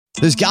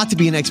There's got to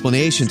be an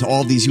explanation to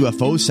all of these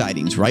UFO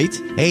sightings, right?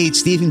 Hey,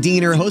 it's Stephen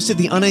Diener, host of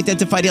the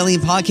Unidentified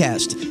Alien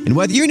Podcast. And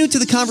whether you're new to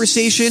the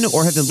conversation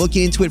or have been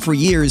looking into it for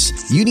years,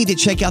 you need to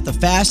check out the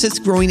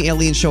fastest growing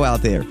alien show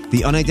out there,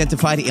 the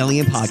Unidentified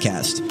Alien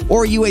Podcast,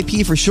 or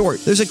UAP for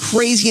short. There's a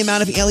crazy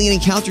amount of alien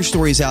encounter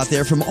stories out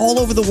there from all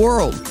over the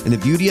world. And the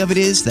beauty of it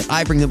is that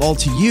I bring them all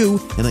to you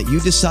and let you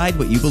decide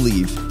what you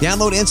believe.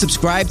 Download and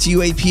subscribe to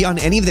UAP on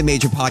any of the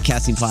major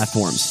podcasting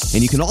platforms.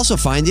 And you can also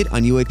find it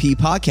on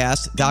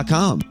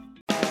UAPpodcast.com.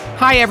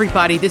 Hi,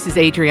 everybody. This is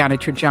Adriana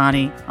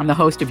Trajani. I'm the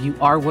host of You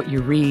Are What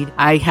You Read.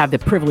 I have the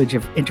privilege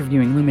of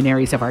interviewing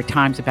luminaries of our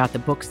times about the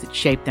books that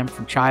shaped them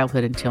from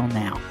childhood until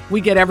now.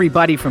 We get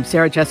everybody from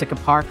Sarah Jessica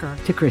Parker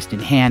to Kristen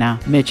Hanna,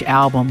 Mitch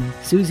Albom,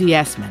 Susie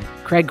Essman,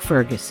 Craig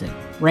Ferguson,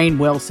 Rainn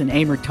Wilson,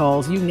 Amor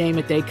Tolls, you name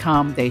it, they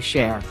come, they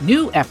share.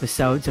 New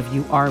episodes of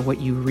You Are What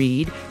You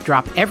Read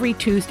drop every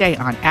Tuesday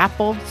on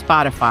Apple,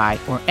 Spotify,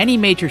 or any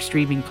major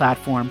streaming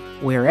platform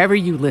wherever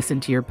you listen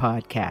to your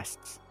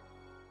podcasts.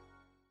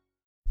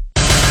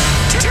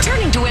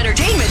 Turning to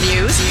entertainment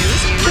news.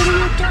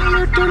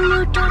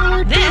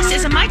 This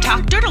is a My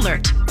Talk Dirt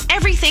Alert.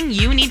 Everything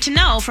you need to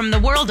know from the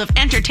world of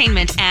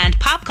entertainment and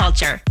pop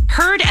culture.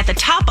 Heard at the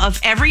top of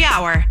every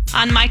hour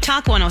on My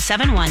Talk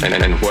 107.1.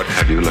 And what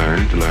have you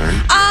learned?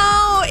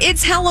 Oh,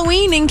 it's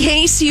Halloween in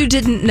case you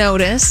didn't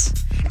notice.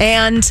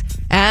 And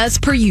as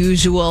per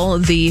usual,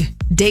 the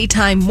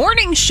daytime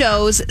morning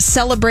shows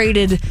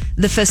celebrated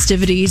the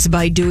festivities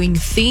by doing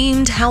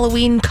themed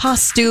Halloween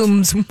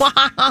costumes.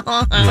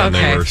 And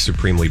they were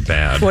supremely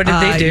bad. What did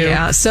they do?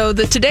 Yeah, so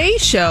the Today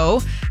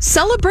Show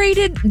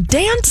celebrated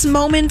dance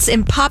moments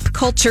in pop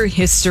culture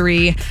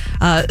history.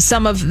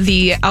 Some of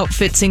the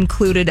outfits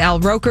included Al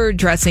Roker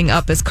dressing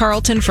up as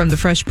Carlton from The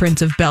Fresh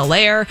Prince of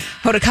Bel-Air.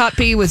 Hoda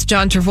Kotb was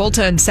John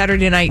Travolta in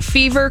Saturday Night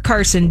Fever.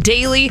 Carson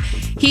Daly,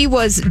 he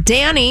was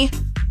Danny,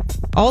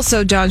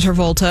 also John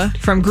Travolta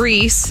from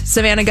Grease.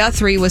 Savannah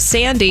Guthrie was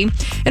Sandy.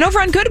 And over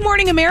on Good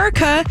Morning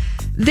America,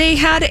 they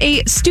had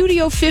a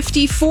Studio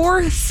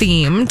 54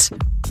 themed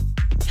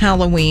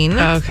Halloween.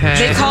 Okay.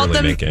 They Doesn't called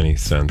really them make any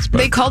sense. But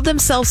They called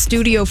themselves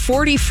Studio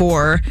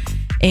 44.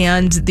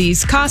 And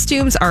these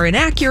costumes are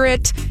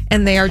inaccurate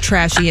and they are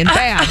trashy and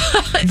bad.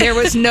 There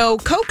was no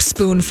Coke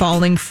spoon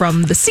falling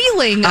from the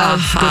ceiling of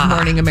Good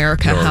Morning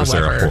America, nor was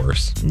however. there a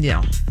horse.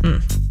 Yeah.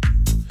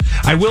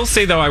 I will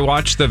say, though, I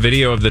watched the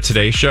video of the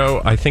Today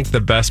Show. I think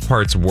the best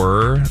parts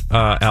were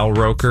Al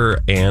Roker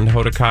and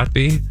Hoda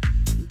Kotb.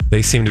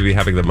 They seem to be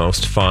having the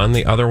most fun.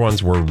 The other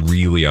ones were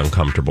really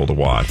uncomfortable to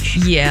watch.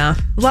 Yeah.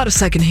 A lot of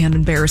secondhand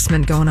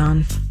embarrassment going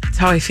on. That's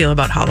how I feel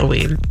about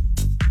Halloween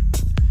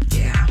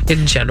Yeah.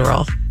 in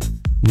general.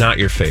 Not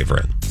your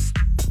favorite.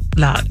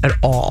 Not at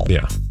all.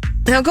 Yeah.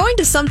 Now, going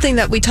to something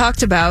that we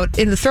talked about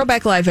in the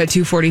Throwback Live at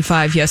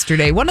 2:45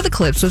 yesterday, one of the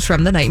clips was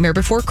from The Nightmare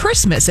Before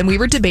Christmas, and we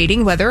were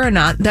debating whether or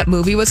not that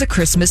movie was a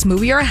Christmas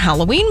movie or a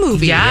Halloween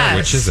movie. Yes. Yeah,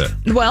 which is it?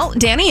 Well,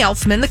 Danny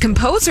Elfman, the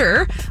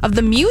composer of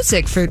the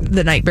music for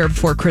The Nightmare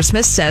Before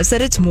Christmas, says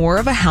that it's more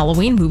of a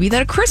Halloween movie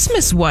than a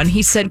Christmas one.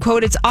 He said,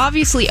 quote, "It's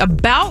obviously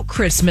about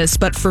Christmas,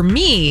 but for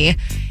me,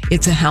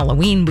 it's a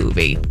Halloween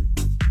movie."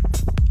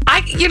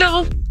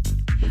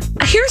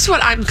 Here's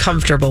what I'm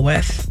comfortable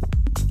with.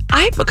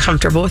 I'm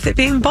comfortable with it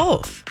being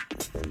both.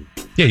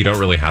 Yeah, you don't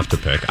really have to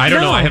pick. I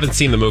don't know. I haven't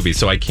seen the movie,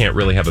 so I can't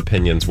really have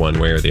opinions one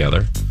way or the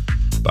other.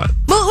 But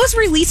Well, it was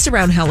released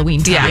around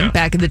Halloween time Yeah.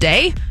 back in the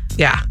day.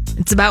 Yeah.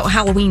 It's about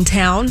Halloween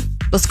Town.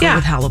 Let's go Yeah.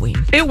 with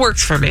Halloween. It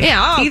works for me.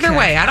 Yeah, okay. Either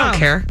way, I don't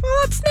care. Well,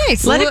 that's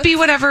nice. Let it be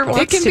whatever it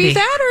wants It can to be be.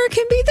 that or it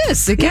can be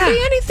this. It can Yeah. be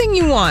anything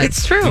you want.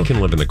 It's true. you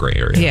can live in the gray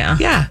area. Yeah.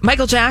 Yeah.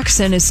 Michael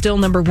Jackson is still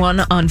number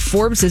one on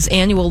Forbes'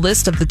 annual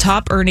list of the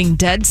top earning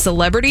dead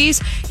celebrities.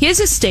 His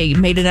estate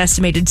made an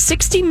estimated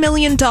 $60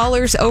 million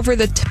over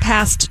the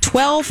past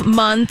 12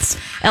 months.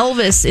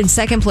 Elvis in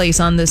second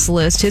place on this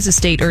list. His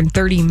estate earned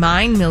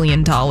 $39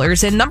 million.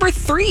 And number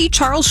three,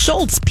 Charles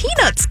Schultz,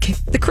 Peanuts,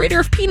 the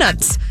creator of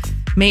Peanuts,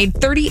 made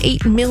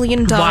 $38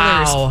 million.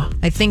 Wow.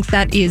 I think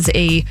that is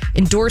a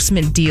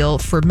endorsement deal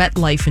for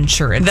MetLife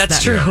Insurance.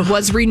 That's that true.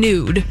 Was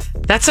renewed.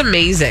 That's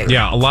amazing.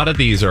 Yeah, a lot of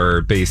these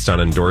are based on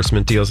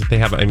endorsement deals that they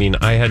have. I mean,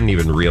 I hadn't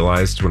even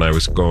realized when I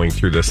was going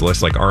through this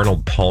list, like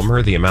Arnold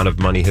Palmer, the amount of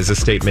money his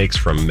estate makes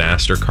from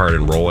MasterCard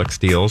and Rolex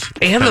deals.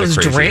 And Kinda those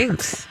crazy.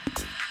 drinks.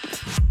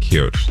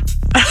 Cute.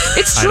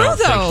 It's I true, don't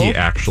though. think he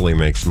actually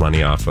makes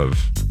money off of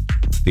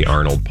the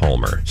Arnold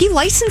Palmer. He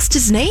licensed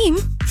his name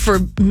for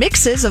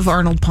mixes of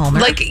Arnold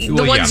Palmer. Like the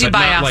Well, yeah, ones you but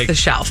buy not off like- the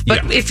shelf.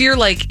 But yeah. if you're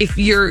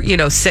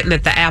sitting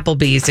at the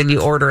Applebee's and you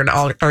order an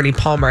Arnie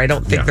Palmer, I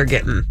don't think Yeah. they're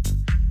getting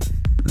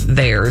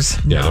theirs.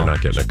 Yeah, they're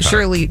not getting a cut.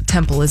 Shirley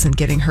Temple isn't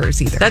getting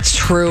hers either. That's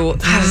true.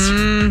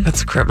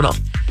 That's criminal.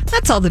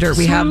 That's all the dirt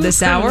we have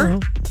this hour.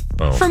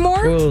 Oh. For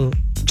more,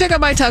 check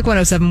out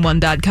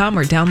mytalk1071.com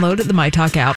or download the MyTalk app.